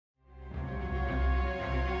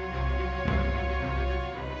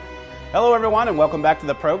Hello everyone and welcome back to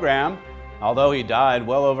the program. Although he died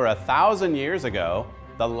well over 1,000 years ago,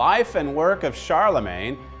 the life and work of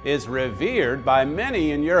Charlemagne is revered by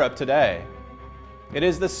many in Europe today. It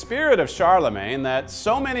is the spirit of Charlemagne that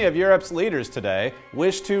so many of Europe's leaders today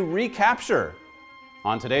wish to recapture.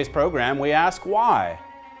 On today's program, we ask why.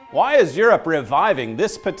 Why is Europe reviving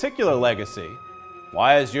this particular legacy?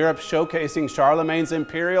 Why is Europe showcasing Charlemagne's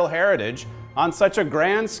imperial heritage on such a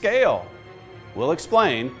grand scale? We'll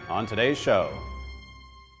explain on today's show.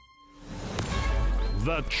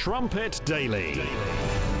 The Trumpet Daily.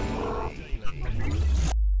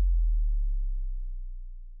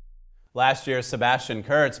 Last year, Sebastian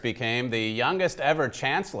Kurz became the youngest ever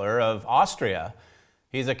Chancellor of Austria.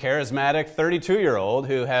 He's a charismatic 32-year-old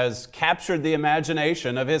who has captured the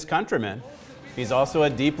imagination of his countrymen. He's also a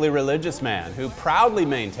deeply religious man who proudly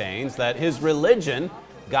maintains that his religion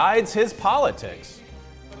guides his politics.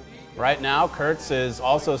 Right now, Kurz is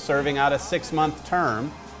also serving out a 6-month term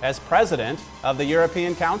as president of the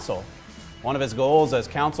European Council. One of his goals as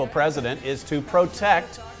council president is to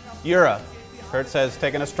protect Europe. Kurz has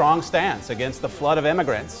taken a strong stance against the flood of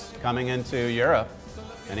immigrants coming into Europe,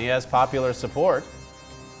 and he has popular support.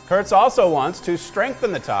 Kurz also wants to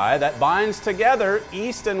strengthen the tie that binds together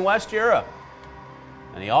East and West Europe.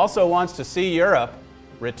 And he also wants to see Europe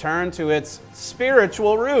return to its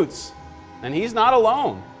spiritual roots. And he's not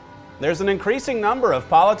alone. There's an increasing number of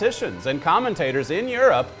politicians and commentators in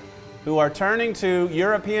Europe who are turning to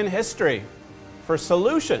European history for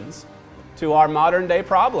solutions to our modern day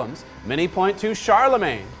problems. Many point to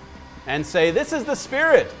Charlemagne and say this is the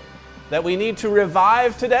spirit that we need to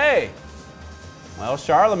revive today. Well,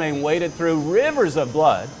 Charlemagne waded through rivers of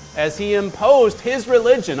blood as he imposed his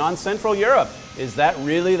religion on Central Europe. Is that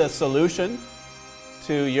really the solution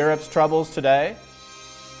to Europe's troubles today?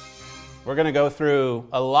 We're going to go through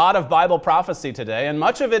a lot of Bible prophecy today, and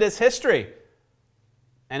much of it is history.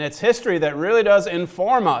 And it's history that really does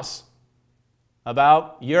inform us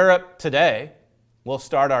about Europe today. We'll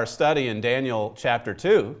start our study in Daniel chapter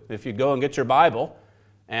 2. If you go and get your Bible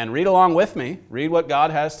and read along with me, read what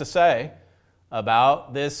God has to say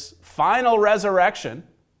about this final resurrection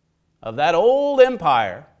of that old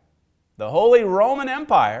empire, the Holy Roman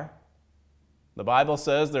Empire. The Bible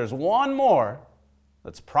says there's one more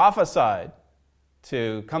that's prophesied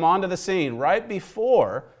to come onto the scene right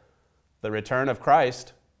before the return of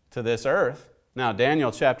Christ to this earth. Now,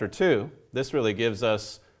 Daniel chapter 2, this really gives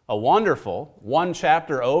us a wonderful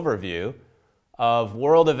one-chapter overview of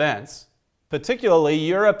world events, particularly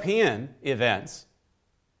European events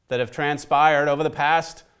that have transpired over the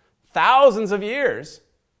past thousands of years.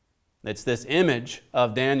 It's this image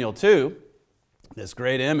of Daniel 2, this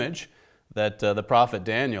great image that the prophet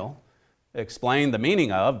Daniel explained the meaning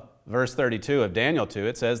of. Verse 32 of Daniel 2,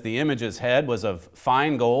 it says, "The image's head was of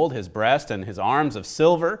fine gold, his breast and his arms of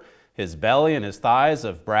silver, his belly and his thighs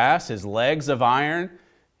of brass, his legs of iron,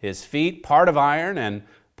 his feet part of iron and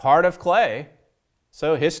part of clay."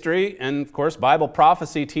 So history and, of course, Bible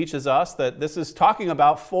prophecy teaches us that this is talking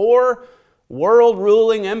about 4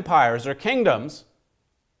 world-ruling empires or kingdoms.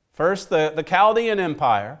 First, the Chaldean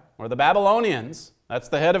Empire, or the Babylonians. That's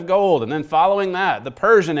the head of gold. And then following that, the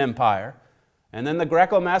Persian Empire. And then the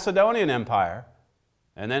Greco-Macedonian Empire.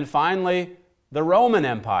 And then finally, the Roman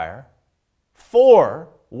Empire. 4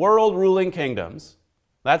 world-ruling kingdoms.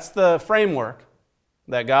 That's the framework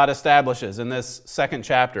that God establishes in this 2nd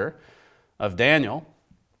chapter of Daniel.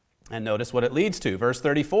 And notice what it leads to. Verse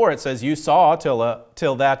 34, it says, "You saw till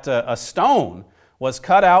that a stone was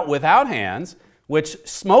cut out without hands, which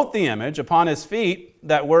smote the image upon his feet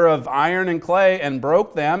that were of iron and clay and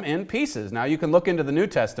broke them in pieces." Now you can look into the New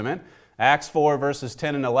Testament, Acts 4 verses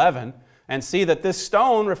 10 and 11, and see that this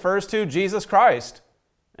stone refers to Jesus Christ.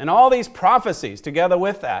 And all these prophecies together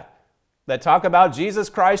with that talk about Jesus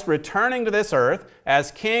Christ returning to this earth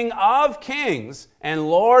as King of kings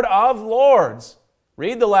and Lord of lords.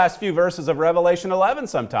 Read the last few verses of Revelation 11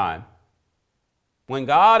 sometime. When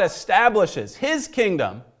God establishes His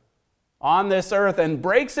kingdom on this earth and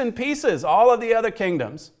breaks in pieces all of the other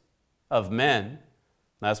kingdoms of men.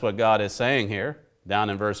 That's what God is saying here.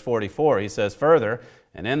 Down in verse 44, he says further,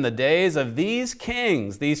 "And in the days of these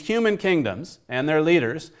kings, these human kingdoms and their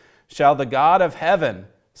leaders, shall the God of heaven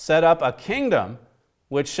set up a kingdom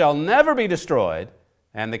which shall never be destroyed,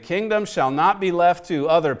 and the kingdom shall not be left to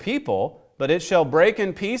other people, but it shall break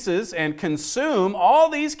in pieces and consume all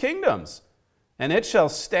these kingdoms, and it shall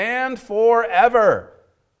stand forever."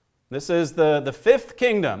 This is the 5th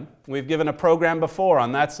kingdom. We've given a program before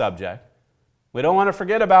on that subject. We don't want to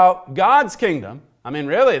forget about God's kingdom. I mean,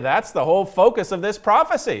 really, that's the whole focus of this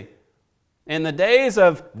prophecy. In the days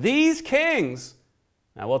of these kings,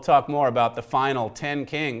 Now, we'll talk more about the final 10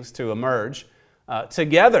 kings to emerge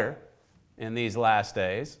together in these last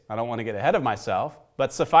days. I don't want to get ahead of myself,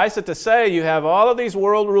 but suffice it to say, you have all of these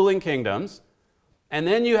world-ruling kingdoms, and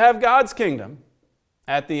then you have God's kingdom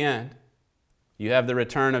at the end. You have the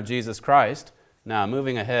return of Jesus Christ. Now,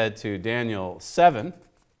 moving ahead to Daniel 7,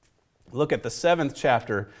 look at the 7th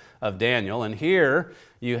chapter of Daniel, and here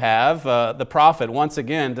you have the prophet once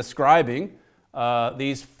again describing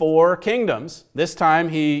these 4 kingdoms. This time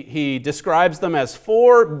he describes them as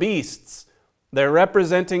 4 beasts. They're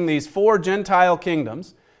representing these 4 Gentile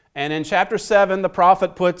kingdoms. And in chapter 7, the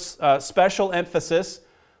prophet puts special emphasis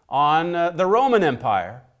on the Roman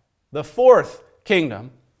Empire, the 4th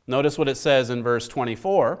kingdom. Notice what it says in verse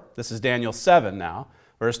 24. This is Daniel 7 now.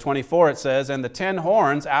 Verse 24, it says, "And the 10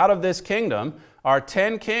 horns out of this kingdom are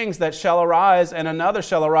 10 kings that shall arise, and another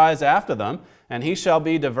shall arise after them, and he shall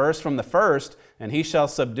be diverse from the first, and he shall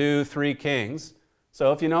subdue 3 kings."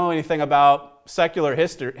 So if you know anything about secular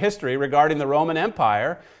history regarding the Roman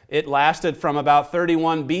Empire, it lasted from about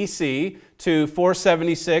 31 BC to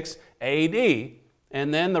 476 AD.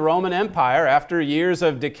 And then the Roman Empire, after years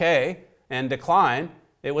of decay and decline,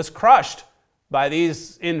 it was crushed by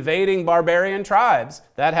these invading barbarian tribes.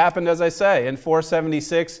 That happened, as I say, in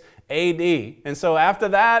 476 AD. And so after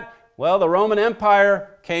that, well, the Roman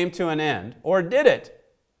Empire came to an end. Or did it?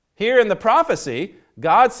 Here in the prophecy,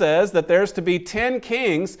 God says that there's to be 10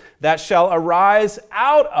 kings that shall arise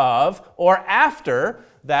out of or after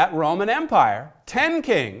that Roman Empire. 10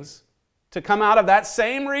 kings to come out of that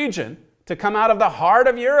same region, to come out of the heart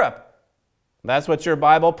of Europe. That's what your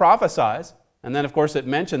Bible prophesies. And then, of course, it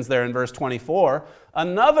mentions there in verse 24,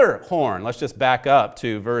 another horn. Let's just back up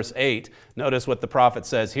to verse 8. Notice what the prophet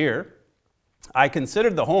says here. "I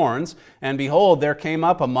considered the horns, and behold, there came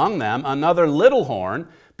up among them another little horn,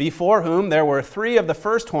 before whom there were 3 of the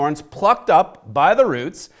first horns plucked up by the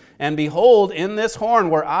roots. And behold, in this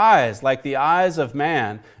horn were eyes like the eyes of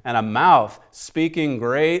man, and a mouth speaking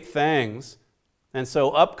great things." And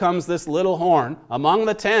so up comes this little horn among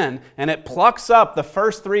the 10, and it plucks up the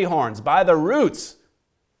first 3 horns by the roots.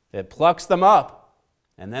 It plucks them up.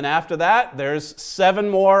 And then after that, there's 7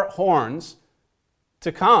 more horns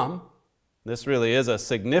to come. This really is a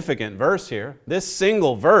significant verse here. This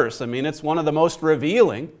single verse, I mean, it's one of the most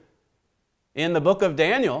revealing in the book of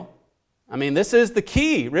Daniel. I mean, this is the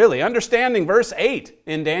key, really. Understanding verse 8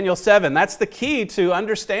 in Daniel 7, that's the key to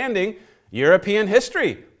understanding European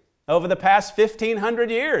history over the past 1,500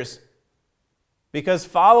 years. Because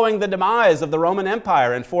following the demise of the Roman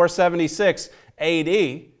Empire in 476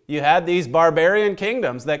 AD, you had these barbarian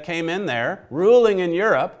kingdoms that came in there, ruling in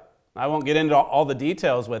Europe. I won't get into all the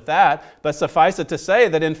details with that, but suffice it to say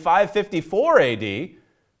that in 554 AD,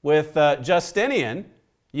 with Justinian,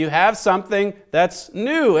 you have something that's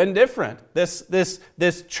new and different.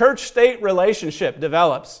 This church-state relationship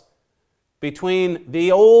develops between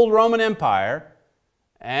the old Roman Empire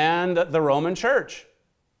and the Roman Church.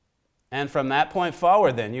 And from that point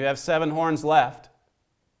forward, then, you have 7 horns left.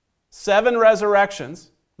 7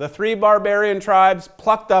 resurrections, the 3 barbarian tribes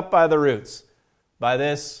plucked up by the roots by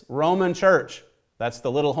this Roman church. That's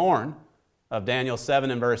the little horn of Daniel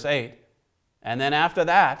 7 and verse 8. And then after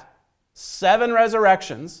that, 7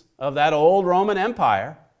 resurrections of that old Roman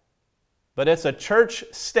Empire. But it's a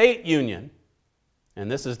church-state union.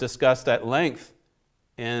 And this is discussed at length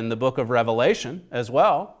in the book of Revelation as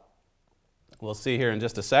well. We'll see here in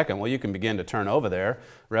just a second. Well, you can begin to turn over there.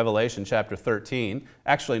 Revelation chapter 13.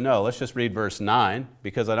 Actually, no, let's just read verse 9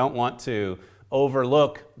 because I don't want to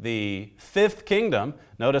overlook the 5th kingdom.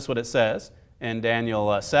 Notice what it says in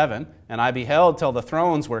Daniel 7. "And I beheld till the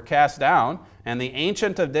thrones were cast down, and the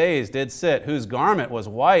Ancient of Days did sit, whose garment was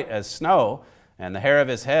white as snow, and the hair of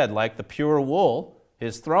his head like the pure wool.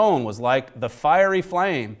 His throne was like the fiery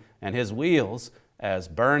flame, and his wheels as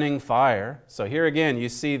burning fire." So here again, you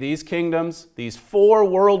see these kingdoms, these 4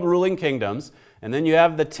 world-ruling kingdoms, and then you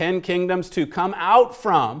have the 10 kingdoms to come out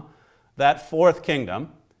from that 4th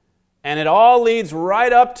kingdom. And it all leads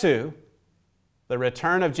right up to the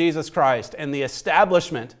return of Jesus Christ and the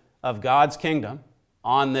establishment of God's kingdom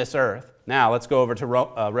on this earth. Now, let's go over to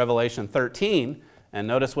Revelation 13 and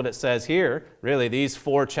notice what it says here. Really, these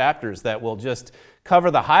 4 chapters that we'll just cover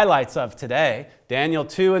the highlights of today. Daniel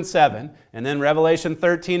 2 and 7, and then Revelation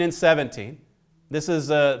 13 and 17. This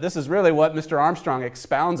is really what Mr. Armstrong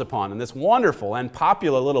expounds upon in this wonderful and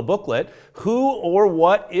popular little booklet, Who or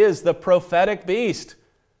What is the Prophetic Beast?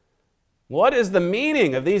 What is the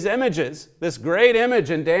meaning of these images? This great image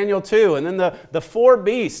in Daniel 2, and then the 4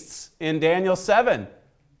 beasts in Daniel 7.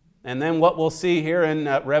 And then what we'll see here in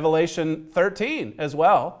Revelation 13 as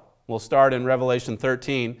well. We'll start in Revelation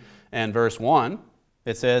 13 and verse 1.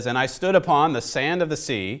 it says, "And I stood upon the sand of the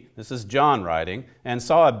sea," this is John writing, "and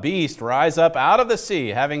saw a beast rise up out of the sea,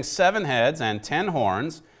 having 7 heads and 10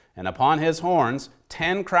 horns, and upon his horns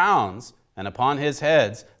 10 crowns, and upon his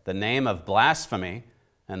heads the name of blasphemy.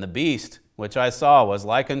 And the beast which I saw was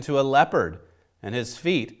like unto a leopard, and his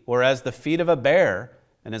feet were as the feet of a bear,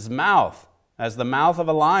 and his mouth as the mouth of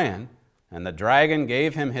a lion. And the dragon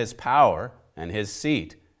gave him his power, and his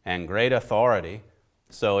seat, and great authority."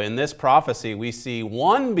 So in this prophecy, we see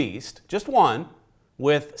one beast, just one,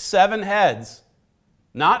 with 7 heads.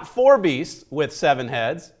 Not 4 beasts with 7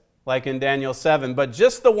 heads, like in Daniel 7, but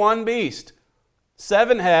just the one beast.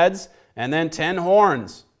 7 heads and then 10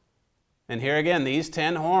 horns. And here again, these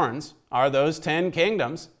 10 horns are those 10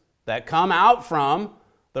 kingdoms that come out from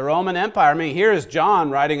the Roman Empire. I mean, here is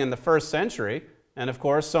John writing in the 1st century. And of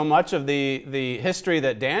course, so much of the history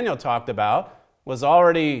that Daniel talked about was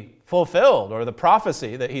already fulfilled, or the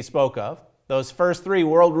prophecy that he spoke of, those first 3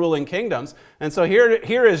 world-ruling kingdoms. And so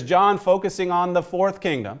here is John focusing on the 4th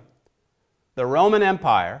kingdom, the Roman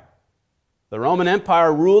Empire. The Roman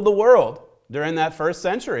Empire ruled the world during that 1st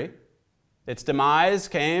century. Its demise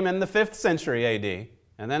came in the 5th century AD.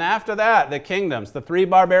 And then after that, the kingdoms, the 3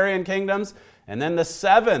 barbarian kingdoms, and then the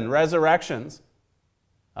 7 resurrections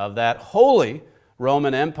of that holy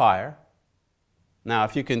Roman Empire. Now,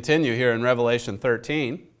 if you continue here in Revelation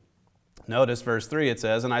 13, notice verse 3, it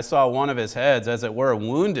says, "And I saw one of his heads, as it were,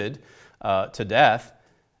 wounded to death,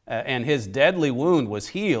 and his deadly wound was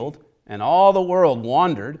healed, and all the world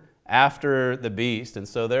wandered after the beast." And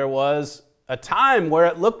so there was a time where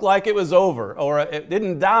it looked like it was over, or it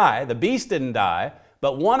didn't die, the beast didn't die,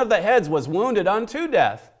 but one of the heads was wounded unto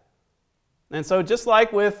death. And so just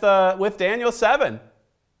like with Daniel 7,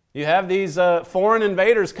 you have these foreign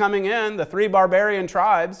invaders coming in, the 3 barbarian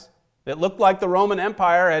tribes. It looked like the Roman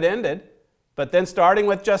Empire had ended, but then starting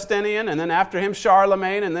with Justinian, and then after him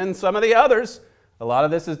Charlemagne, and then some of the others. A lot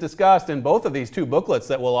of this is discussed in both of these 2 booklets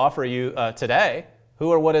that we'll offer you today.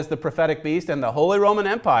 Who or what is the prophetic beast and the Holy Roman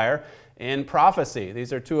Empire in prophecy.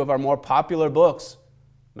 These are 2 of our more popular books.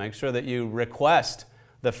 Make sure that you request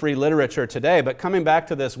the free literature today. But coming back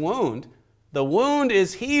to this wound, the wound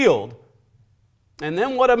is healed. And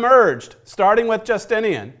then what emerged, starting with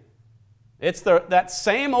Justinian? It's that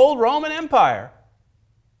same old Roman Empire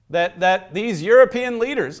that these European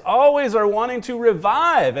leaders always are wanting to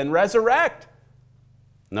revive and resurrect.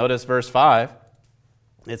 Notice verse 5.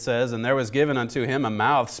 It says, "And there was given unto him a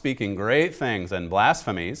mouth speaking great things and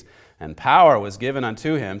blasphemies, and power was given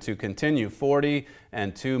unto him to continue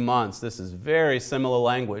 42 months." This is very similar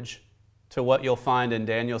language to what you'll find in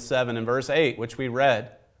Daniel 7 and verse 8, which we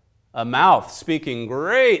read. A mouth speaking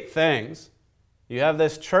great things. You have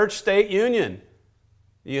this church-state union.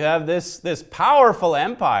 You have this powerful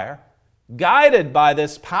empire guided by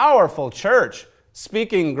this powerful church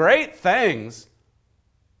speaking great things.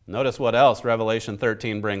 Notice what else Revelation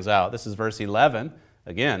 13 brings out. This is verse 11.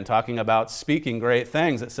 Again, talking about speaking great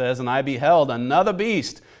things. It says, "And I beheld another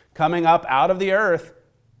beast coming up out of the earth,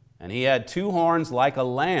 and he had 2 horns like a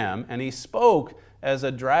lamb, and he spoke as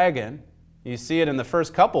a dragon." You see it in the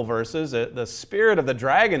first couple verses. The spirit of the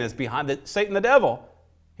dragon is behind Satan the devil.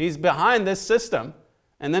 He's behind this system.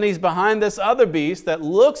 And then he's behind this other beast that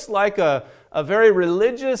looks like a very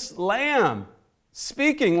religious lamb,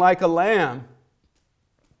 speaking like a lamb.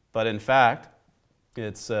 But in fact,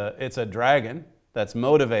 it's a dragon that's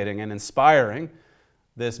motivating and inspiring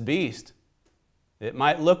this beast. It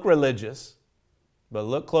might look religious, but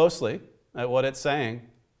look closely at what it's saying.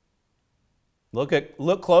 Look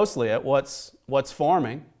closely at what's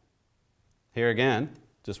forming. Here again,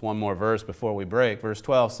 just one more verse before we break. Verse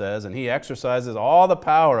 12 says, "And he exercises all the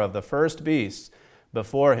power of the first beasts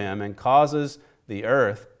before him, and causes the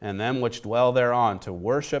earth and them which dwell thereon to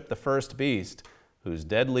worship the first beast, whose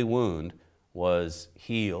deadly wound was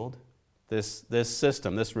healed." This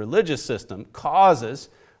system, this religious system, causes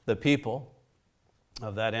the people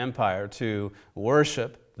of that empire to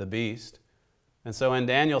worship the beast. And so in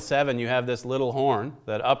Daniel 7, you have this little horn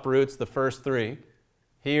that uproots the first 3.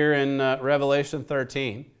 Here in Revelation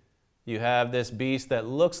 13, you have this beast that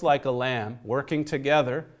looks like a lamb working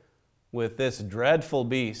together with this dreadful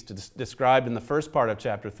beast described in the first part of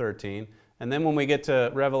chapter 13. And then when we get to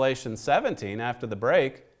Revelation 17, after the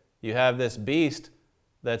break, you have this beast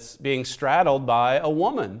that's being straddled by a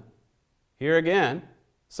woman. Here again,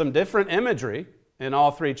 some different imagery in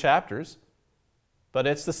all 3 chapters, but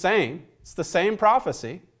it's the same. It's the same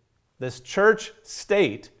prophecy, this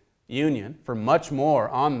church-state union. For much more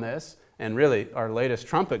on this, and really our latest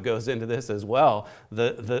trumpet goes into this as well,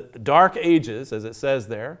 the dark ages, as it says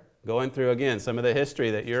there, going through again some of the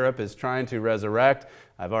history that Europe is trying to resurrect.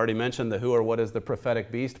 I've already mentioned the Who or What is the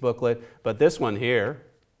Prophetic Beast booklet, but this one here,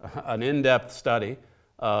 an in-depth study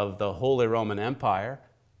of the Holy Roman Empire.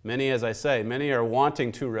 Many, as I say, many are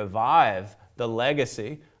wanting to revive the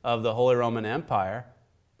legacy of the Holy Roman Empire.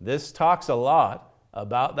 This talks a lot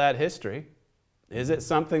about that history. Is it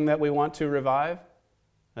something that we want to revive?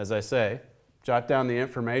 As I say, jot down the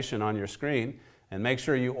information on your screen and make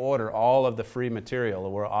sure you order all of the free material that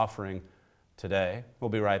we're offering today. We'll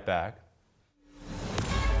be right back.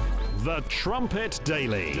 The Trumpet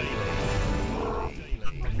Daily.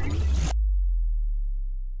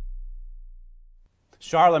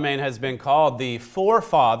 Charlemagne has been called the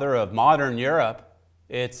forefather of modern Europe.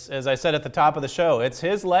 It's, as I said at the top of the show, it's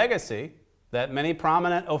his legacy that many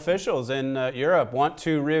prominent officials in Europe want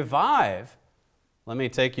to revive. Let me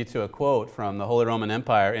take you to a quote from the Holy Roman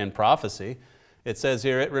Empire in prophecy. It says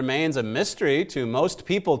here, "It remains a mystery to most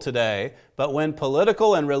people today, but when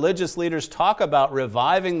political and religious leaders talk about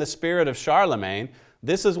reviving the spirit of Charlemagne,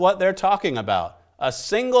 this is what they're talking about: a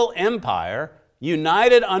single empire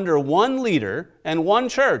united under one leader and one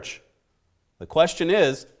church. The question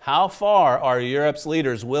is, how far are Europe's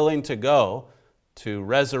leaders willing to go to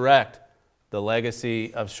resurrect the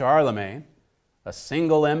legacy of Charlemagne? A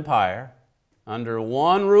single empire under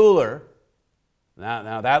one ruler."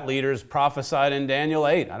 Now that leader's prophesied in Daniel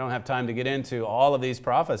 8. I don't have time to get into all of these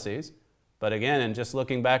prophecies. But again, in just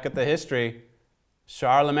looking back at the history,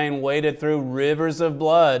 Charlemagne waded through rivers of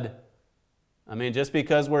blood. I mean, just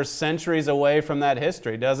because we're centuries away from that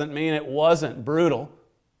history doesn't mean it wasn't brutal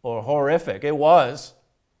or horrific. It was.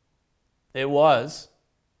 It was.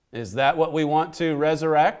 Is that what we want to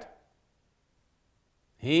resurrect?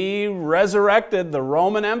 He resurrected the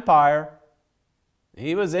Roman Empire.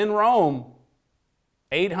 He was in Rome,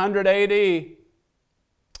 800 AD,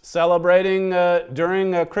 celebrating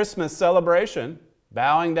during a Christmas celebration,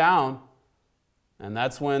 bowing down. And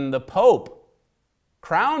that's when the Pope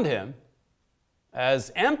crowned him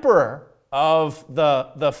as emperor of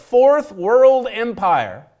the Fourth World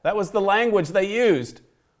Empire. That was the language they used.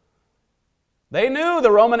 They knew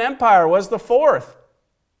the Roman Empire was the fourth.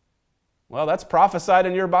 Well, that's prophesied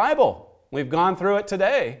in your Bible. We've gone through it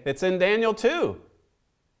today. It's in Daniel 2.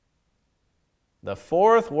 The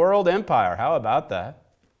Fourth World Empire. How about that?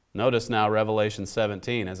 Notice now Revelation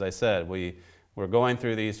 17. As I said, we're going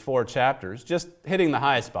through these 4 chapters, just hitting the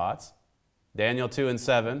high spots. Daniel 2 and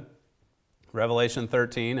 7, Revelation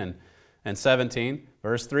 13 and 17.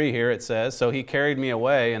 Verse 3 here it says, "So he carried me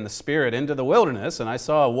away in the Spirit into the wilderness, and I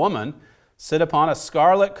saw a woman sit upon a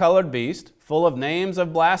scarlet-colored beast, full of names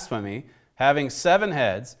of blasphemy, having 7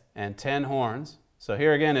 heads and 10 horns." So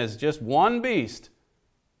here again is just one beast.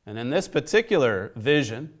 And in this particular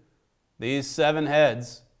vision, these 7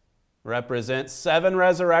 heads represent 7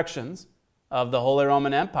 resurrections of the Holy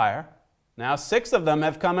Roman Empire. Now 6 of them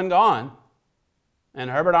have come and gone. And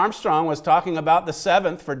Herbert Armstrong was talking about the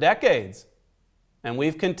 7th for decades. And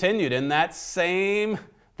we've continued in that same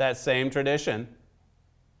tradition,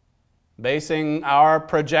 basing our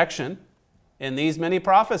projection in these many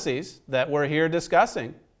prophecies that we're here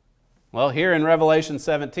discussing. Well, here in Revelation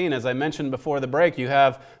 17, as I mentioned before the break, you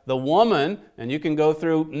have the woman, and you can go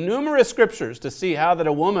through numerous scriptures to see how that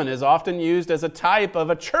a woman is often used as a type of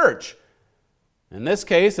a church. In this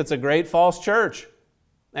case, it's a great false church.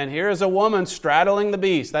 And here is a woman straddling the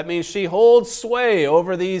beast. That means she holds sway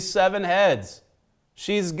over these 7 heads.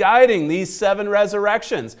 She's guiding these 7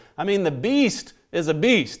 resurrections. I mean, the beast is a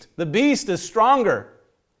beast. The beast is stronger.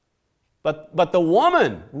 But the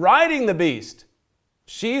woman riding the beast,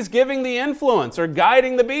 she's giving the influence or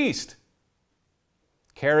guiding the beast,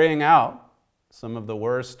 carrying out some of the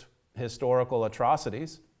worst historical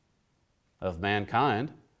atrocities of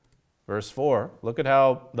mankind. Verse 4, look at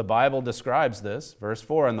how the Bible describes this. Verse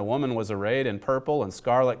 4, "And the woman was arrayed in purple and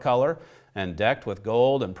scarlet color, and decked with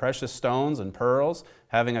gold and precious stones and pearls,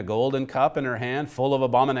 having a golden cup in her hand, full of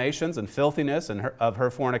abominations and filthiness of her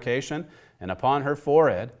fornication. And upon her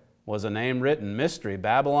forehead was a name written, Mystery,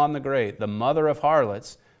 Babylon the Great, the mother of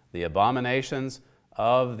harlots, the abominations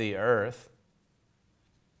of the earth."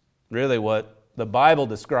 Really what the Bible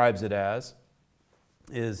describes it as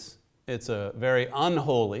is it's a very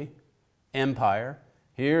unholy empire.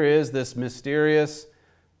 Here is this mysterious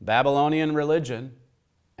Babylonian religion,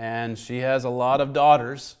 and she has a lot of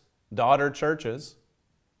daughters, daughter churches,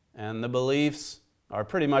 and the beliefs are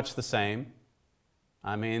pretty much the same.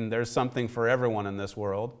 I mean, there's something for everyone in this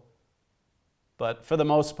world. But for the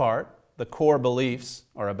most part, the core beliefs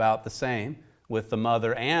are about the same with the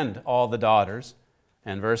mother and all the daughters.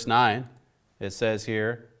 And verse 9, it says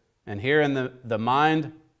here, "And here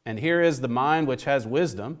is the mind which has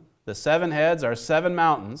wisdom, The 7 heads are 7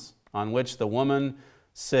 mountains on which the woman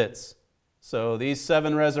sits. So these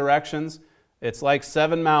 7 resurrections, it's like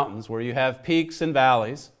 7 mountains where you have peaks and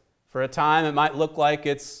valleys. For a time it might look like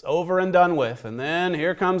it's over and done with, and then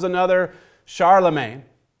here comes another Charlemagne,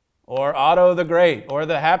 or Otto the Great, or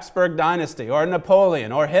the Habsburg dynasty, or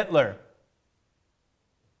Napoleon, or Hitler.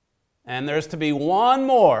 And there's to be one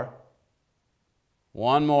more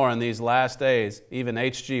in these last days. Even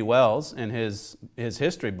H.G. Wells, in his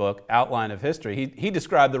history book, Outline of History, he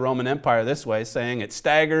described the Roman Empire this way, saying it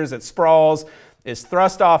staggers, it sprawls, is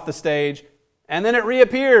thrust off the stage, and then it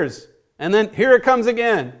reappears. And then here it comes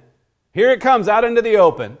again. Here it comes out into the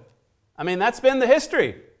open. I mean, that's been the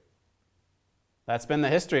history. That's been the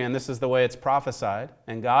history, and this is the way it's prophesied.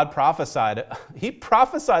 And God prophesied it. He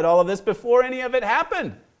prophesied all of this before any of it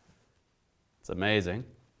happened. It's amazing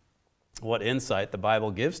what insight the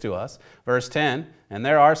Bible gives to us. Verse 10, and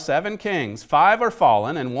there are 7 kings, 5 are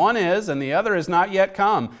fallen, and 1 is, and the other is not yet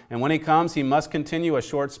come. And when he comes, he must continue a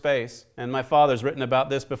short space. And my father's written about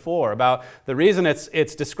this before, about the reason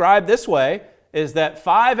it's described this way is that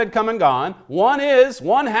 5 had come and gone.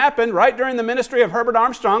 1 happened right during the ministry of Herbert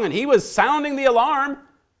Armstrong, and he was sounding the alarm.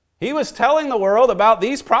 He was telling the world about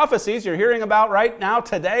these prophecies you're hearing about right now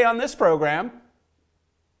today on this program.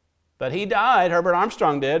 But he died, Herbert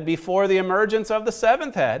Armstrong did, before the emergence of the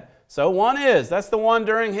 7th head. So 1 is, that's the one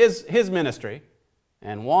during his ministry.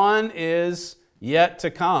 And 1 is yet to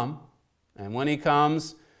come. And when he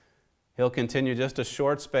comes, he'll continue just a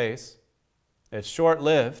short space. It's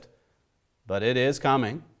short-lived, but it is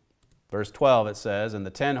coming. Verse 12 it says, and the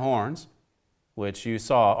 10 horns, which you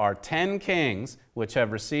saw, are 10 kings, which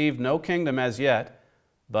have received no kingdom as yet,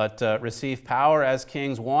 but receive power as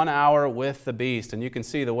kings 1 hour with the beast. And you can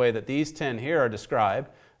see the way that these 10 here are described.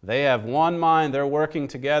 They have one mind, they're working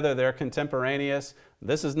together, they're contemporaneous.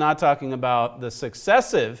 This is not talking about the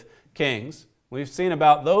successive kings. We've seen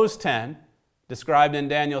about those 10 described in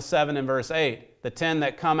Daniel 7 and verse 8. The 10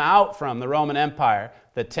 that come out from the Roman Empire,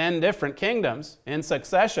 the 10 different kingdoms in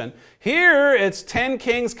succession. Here it's 10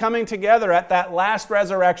 kings coming together at that last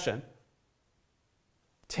resurrection.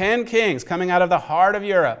 10 kings coming out of the heart of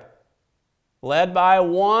Europe, led by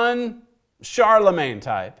one Charlemagne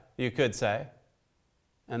type, you could say.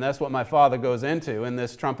 And that's what my father goes into in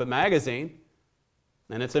this Trumpet magazine.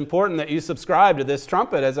 And it's important that you subscribe to this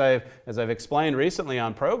Trumpet, as I've explained recently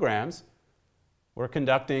on programs. We're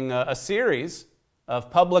conducting a series of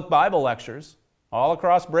public Bible lectures all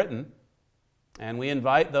across Britain, and we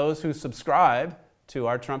invite those who subscribe to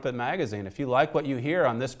our Trumpet magazine. If you like what you hear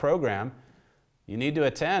on this program, you need to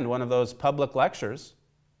attend one of those public lectures,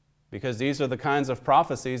 because these are the kinds of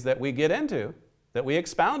prophecies that we get into, that we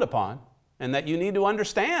expound upon, and that you need to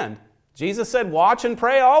understand. Jesus said, watch and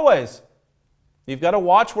pray always. You've got to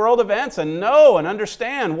watch world events and know and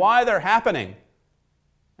understand why they're happening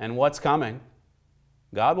and what's coming.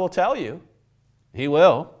 God will tell you. He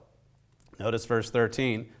will. Notice verse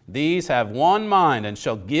 13. These have one mind and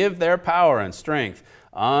shall give their power and strength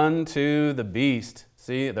unto the beast.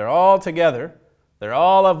 See, they're all together. They're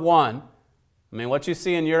all of one. I mean, what you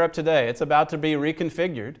see in Europe today, it's about to be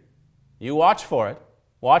reconfigured. You watch for it.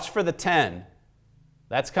 Watch for the 10.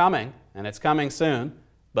 That's coming, and it's coming soon.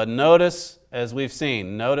 But notice, as we've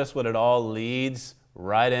seen, notice what it all leads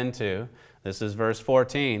right into. This is verse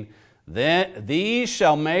 14. Then these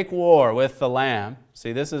shall make war with the Lamb.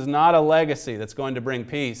 See, this is not a legacy that's going to bring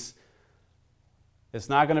peace. It's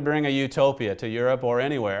not going to bring a utopia to Europe or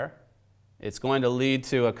anywhere. It's going to lead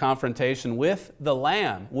to a confrontation with the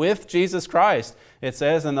Lamb, with Jesus Christ. It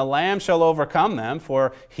says, and the Lamb shall overcome them,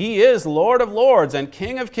 for he is Lord of lords and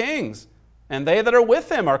King of kings. And they that are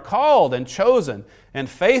with him are called and chosen and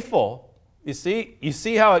faithful. You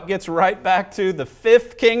see how it gets right back to the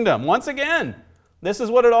 5th kingdom. Once again, this is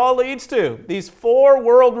what it all leads to. These 4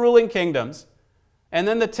 world-ruling kingdoms. And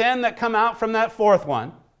then the 10 that come out from that 4th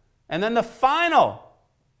one. And then that final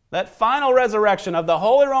resurrection of the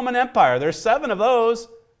Holy Roman Empire. There's 7 of those.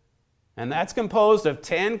 And that's composed of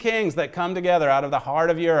 10 kings that come together out of the heart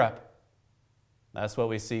of Europe. That's what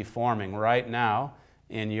we see forming right now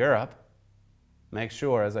in Europe. Make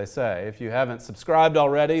sure, as I say, if you haven't subscribed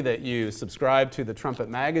already, that you subscribe to the Trumpet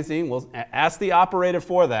magazine. We'll ask the operator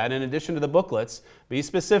for that. In addition to the booklets, be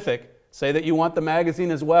specific. Say that you want the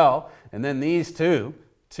magazine as well. And then these two,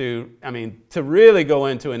 to really go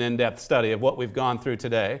into an in-depth study of what we've gone through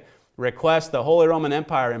today. Request the Holy Roman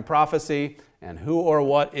Empire in prophecy and who or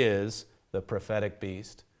what is the prophetic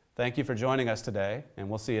beast. Thank you for joining us today, and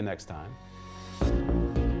we'll see you next time.